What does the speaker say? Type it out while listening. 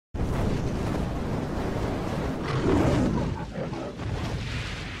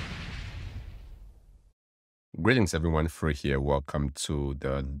Greetings everyone, Free here. Welcome to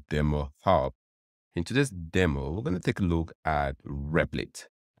the Demo Hub. In today's demo, we're going to take a look at Replit.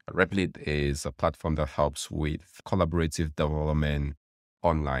 Replit is a platform that helps with collaborative development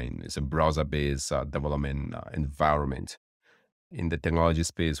online. It's a browser-based development environment. In the technology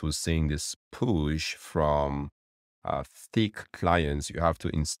space, we're seeing this push from thick clients you have to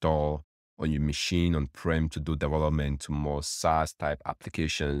install on your machine on-prem to do development to more SaaS type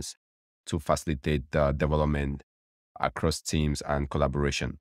applications to facilitate the development across teams and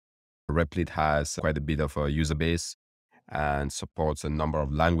collaboration. Replit has quite a bit of a user base and supports a number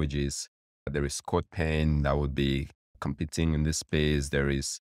of languages. There is CodePen that would be competing in this space. There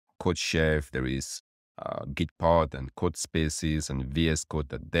is CodeChef, there is Gitpod and Codespaces and VS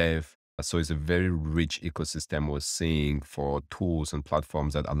Code.dev. So it's a very rich ecosystem we're seeing for tools and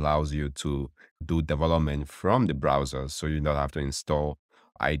platforms that allows you to do development from the browser, so you don't have to install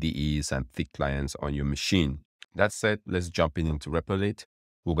IDEs and thick clients on your machine. That said, let's jump into Replit.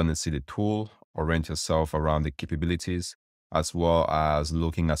 We're going to see the tool, orient yourself around the capabilities, as well as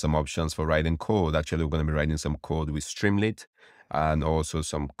looking at some options for writing code. Actually, we're going to be writing some code with Streamlit and also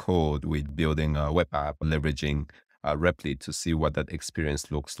some code with building a web app, leveraging Replit to see what that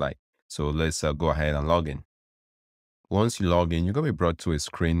experience looks like. So let's go ahead and log in. Once you log in, you're going to be brought to a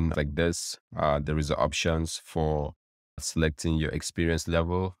screen like this. There is options for selecting your experience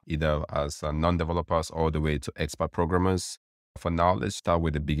level, either as non-developers all the way to expert programmers. For now, let's start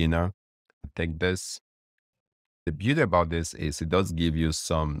with the beginner. Take this. The beauty about this is it does give you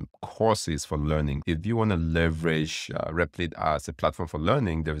some courses for learning. If you want to leverage Replit as a platform for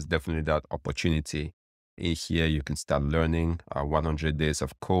learning, there is definitely that opportunity. In here, you can start learning 100 days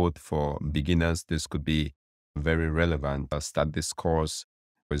of code for beginners. This could be very relevant. Start this course.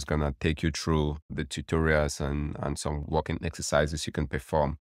 It's going to take you through the tutorials and some working exercises you can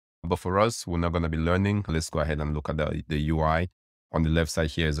perform. But for us, we're not going to be learning. Let's go ahead and look at the UI. On the left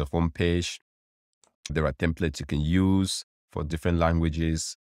side here is a home page. There are templates you can use for different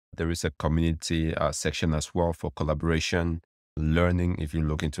languages. There is a community section as well for collaboration, learning. If you're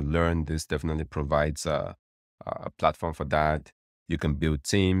looking to learn, this definitely provides a platform for that. You can build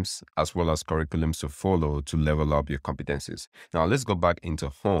teams as well as curriculums to follow to level up your competencies. Now let's go back into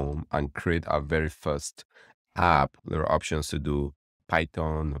home and create our very first app. There are options to do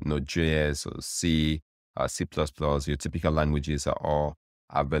Python, Node.js, or C, C++. Your typical languages are all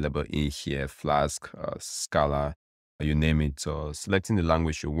available in here. Flask, Scala, you name it. So selecting the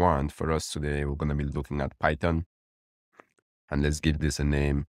language you want. For us today, we're going to be looking at Python. And let's give this a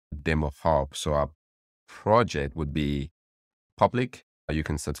name, Demohub. So our project would be public. You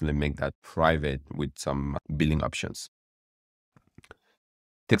can certainly make that private with some billing options.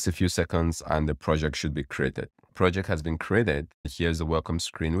 Takes a few seconds and the project should be created. Project has been created. Here's the welcome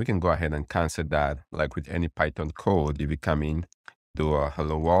screen. We can go ahead and cancel that. Like with any Python code, if you come in, do a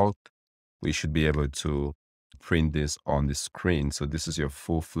hello world, we should be able to print this on the screen. So this is your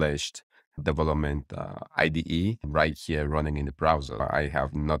full-fledged development IDE right here running in the browser. I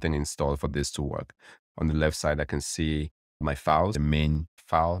have nothing installed for this to work. On the left side, I can see my files, the main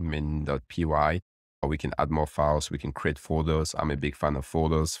file, main.py. We can add more files. We can create folders. I'm a big fan of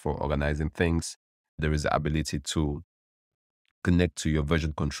folders for organizing things. There is the ability to connect to your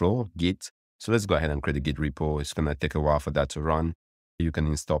version control, Git. So let's go ahead and create a Git repo. It's going to take a while for that to run. You can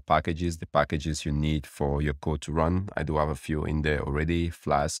install packages, the packages you need for your code to run. I do have a few in there already.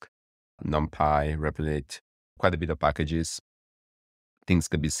 Flask, NumPy, Replit, quite a bit of packages. Things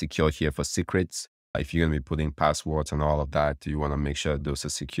can be secured here for secrets. If you're going to be putting passwords and all of that, you want to make sure those are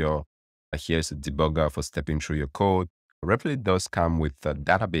secure. Here's a debugger for stepping through your code. Replit does come with a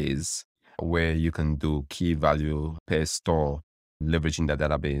database where you can do key value pair store, leveraging the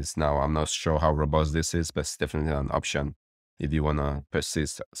database. Now, I'm not sure how robust this is, but it's definitely an option if you want to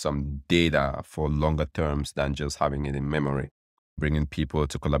persist some data for longer terms than just having it in memory. Bringing people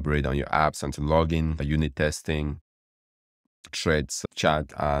to collaborate on your apps and to log in, unit testing, threads,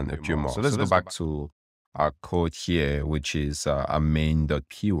 chat, and a few more. So let's go back to our code here, which is our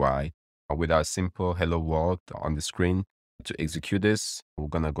main.py. With our simple hello world on the screen. To execute this, we're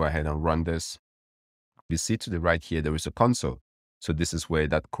going to go ahead and run this. You see to the right here, there is a console. So this is where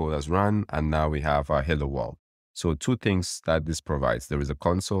that code has run. And now we have our hello world. So two things that this provides. There is a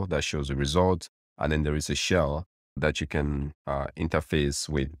console that shows the result. And then there is a shell that you can interface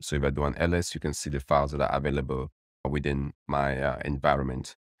with. So if I do an ls, you can see the files that are available within my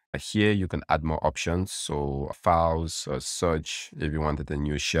environment. Here you can add more options. So files, search, if you wanted a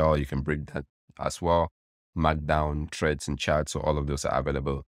new shell, you can bring that as well. Markdown, threads, and chats. So all of those are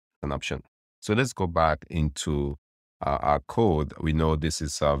available, an option. So let's go back into our code. We know this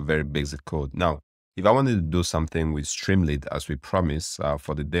is a very basic code. Now, if I wanted to do something with Streamlit, as we promised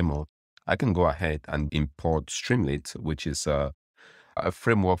for the demo, I can go ahead and import Streamlit, which is a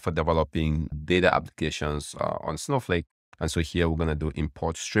framework for developing data applications on Snowflake. And so here we're going to do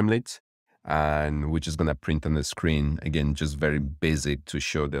import Streamlit, and we're just going to print on the screen. Again, just very basic to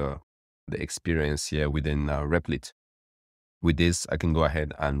show the experience here within Replit. With this, I can go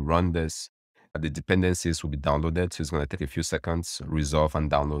ahead and run this. The dependencies will be downloaded. So it's going to take a few seconds, resolve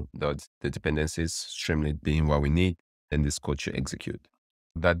and download the dependencies, Streamlit being what we need. Then this code should execute.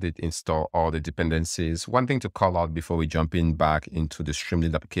 That did install all the dependencies. One thing to call out before we jump in back into the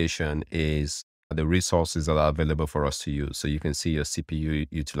Streamlit application is the resources that are available for us to use. So you can see your CPU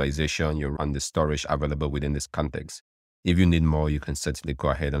utilization, and the storage available within this context. If you need more, you can certainly go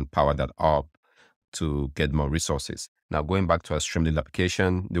ahead and power that up to get more resources. Now, going back to our Streamlit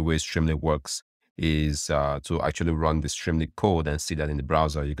application, the way Streamlit works is to actually run the Streamlit code and see that in the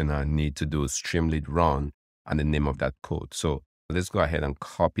browser, you're going to need to do Streamlit run and the name of that code. So let's go ahead and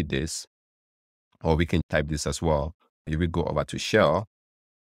copy this, or we can type this as well. If we go over to shell,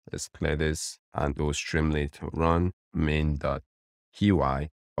 let's clear this and do Streamlit run main.py,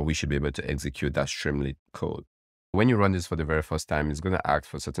 we should be able to execute that Streamlit code. When you run this for the very first time, it's going to ask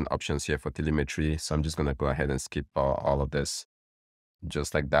for certain options here for telemetry. So I'm just going to go ahead and skip all of this.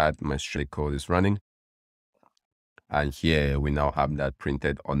 Just like that, my Streamlit code is running. And here we now have that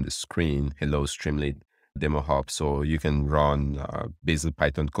printed on the screen. Hello, Streamlit Demohub. So you can run basic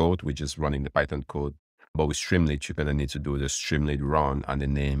Python code, which is running the Python code. But with Streamlit, you're going to need to do the Streamlit run and the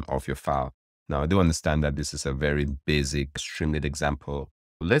name of your file. Now, I do understand that this is a very basic Streamlit example.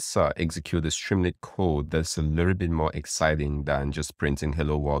 Let's execute the Streamlit code that's a little bit more exciting than just printing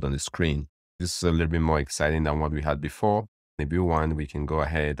hello world on the screen. This is a little bit more exciting than what we had before. If we want, we can go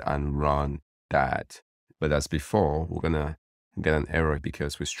ahead and run that. But as before, we're going to get an error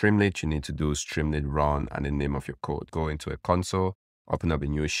because with Streamlit, you need to do Streamlit run and the name of your code. Go into a console, open up a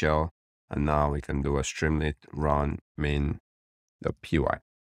new shell, and now we can do a Streamlit run main.py.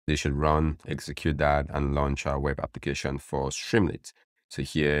 They should run, execute that, and launch our web application for Streamlit. So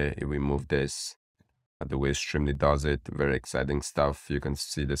here, if we move this, the way Streamlit does it, very exciting stuff. You can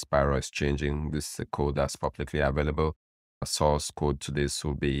see the spiral is changing. This is the code that's publicly available. A source code to this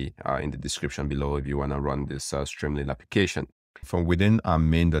will be in the description below if you want to run this Streamlit application. From within our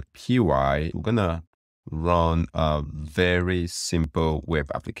main.py, we're going to run a very simple web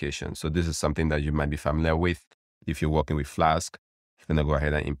application. So this is something that you might be familiar with. If you're working with Flask, you're going to go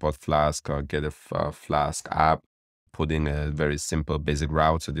ahead and import Flask or get a Flask app, put in a very simple basic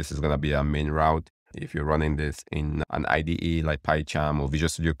route. So this is going to be our main route. If you're running this in an IDE like PyCharm or Visual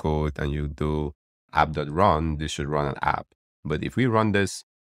Studio Code and you do app.run, this should run an app. But if we run this,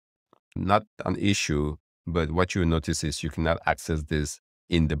 not an issue, but what you will notice is you cannot access this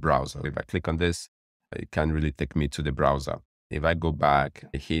in the browser. If I click on this, it can't really take me to the browser. If I go back,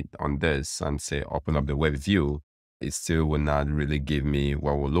 hit on this and say, open up the web view, it still will not really give me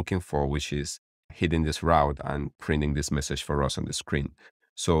what we're looking for, which is hitting this route and printing this message for us on the screen.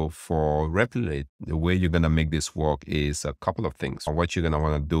 So for Replit, the way you're going to make this work is a couple of things. What you're going to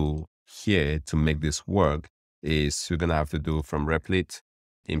want to do here to make this work is you're going to have to do from Replit,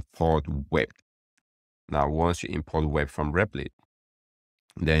 import web. Now, once you import web from Replit,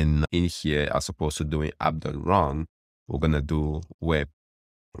 then in here, as opposed to doing app.run, we're going to do web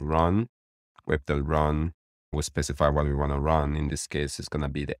run, web.run. We'll specify what we want to run. In this case, it's going to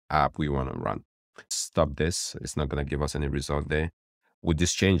be the app we want to run. Stop this. It's not going to give us any result there. With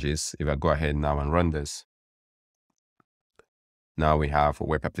these changes, if I go ahead now and run this, now we have a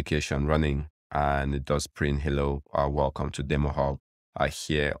web application running and it does print hello, welcome to Demohub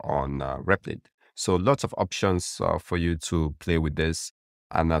here on Replit. So lots of options for you to play with this.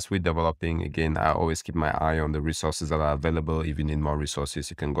 And as we're developing, again, I always keep my eye on the resources that are available. If you need more resources,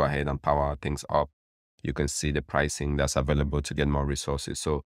 you can go ahead and power things up. You can see the pricing that's available to get more resources.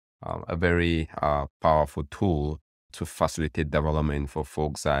 So a very powerful tool to facilitate development for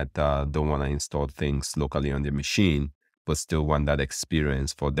folks that don't want to install things locally on their machine, but still want that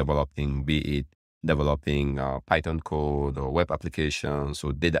experience for developing, be it developing Python code or web applications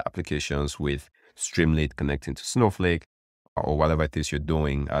or data applications with Streamlit connecting to Snowflake or whatever it is you're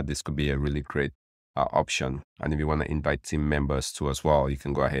doing. This could be a really great option. And if you want to invite team members too as well, you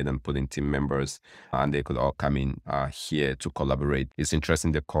can go ahead and put in team members and they could all come in here to collaborate. It's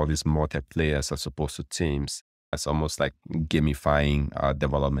interesting they call this multiplayers as opposed to teams. It's almost like gamifying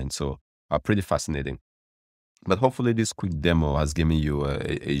development. So pretty fascinating. But hopefully this quick demo has given you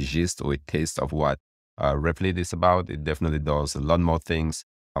a gist or a taste of what Replit is about. It definitely does a lot more things.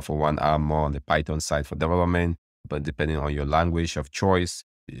 For one, I'm more on the Python side for development, but depending on your language of choice,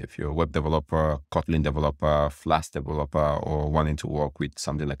 if you're a web developer, Kotlin developer, Flask developer, or wanting to work with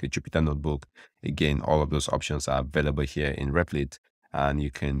something like a Jupyter Notebook, again, all of those options are available here in Replit, and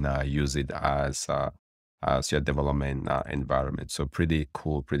you can use it as your development environment. So pretty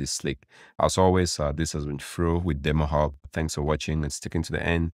cool, pretty slick. As always, this has been Fro with Demohub. Thanks for watching and sticking to the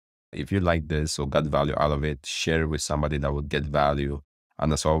end. If you like this or got value out of it, share it with somebody that would get value.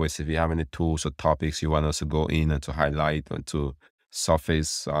 And as always, if you have any tools or topics you want us to go in and to highlight and to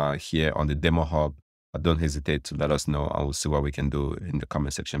surface here on the Demo Hub, don't hesitate to let us know, and we'll see what we can do in the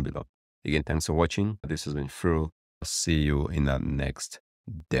comment section below. Again, thanks for watching. This has been Fro. See you in the next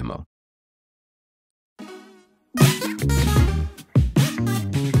demo.